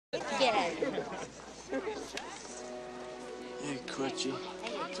Get out. Hey, Crutchy.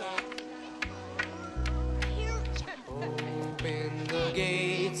 Open the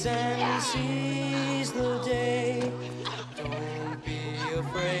gates and seize the day. Don't be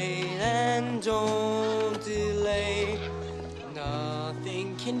afraid and don't delay.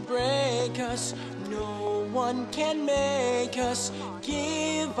 Nothing can break us, no one can make us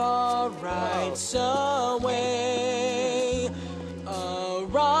give our rights away.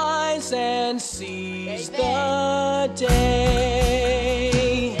 Arise and seize the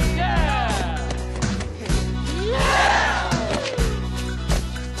day.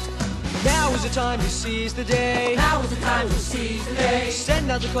 Now is the time to seize the day. Now is the time to seize the day. Send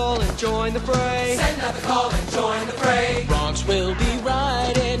out the call and join the fray. Send out the call and join the fray. Wrongs will be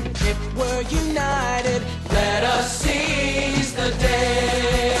righted if we're united. Let us seize the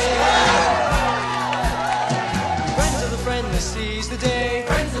day. Friends of the friendless, seize the day.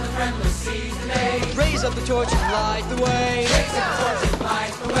 Friends of the friendless, seize the day. Raise up the torch and light the way. Raise up the torch and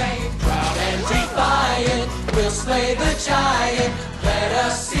light the way. Proud and defiant, we'll slay the giant. Let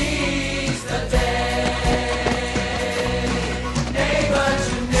us seize the day. Neighbor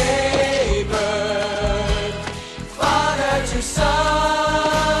to neighbor, father to son,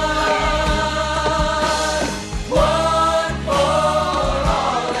 one for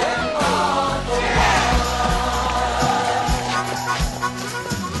all and all for one.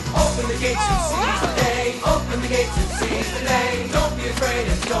 Open the gates and seize the day. Open the gates and seize the day. Don't be afraid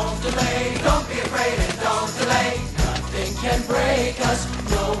and don't delay. Don't be afraid and don't delay. Nothing can break us,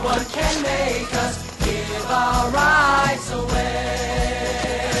 no one can make us give our rights away.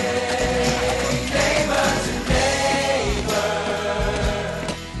 Neighbor to neighbor,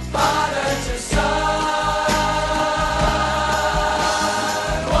 father to son,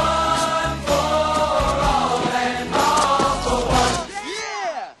 one for all and all for one.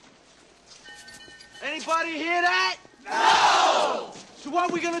 Yeah! Anybody hear that? No! So what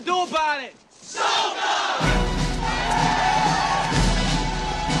are we gonna do about it? So go!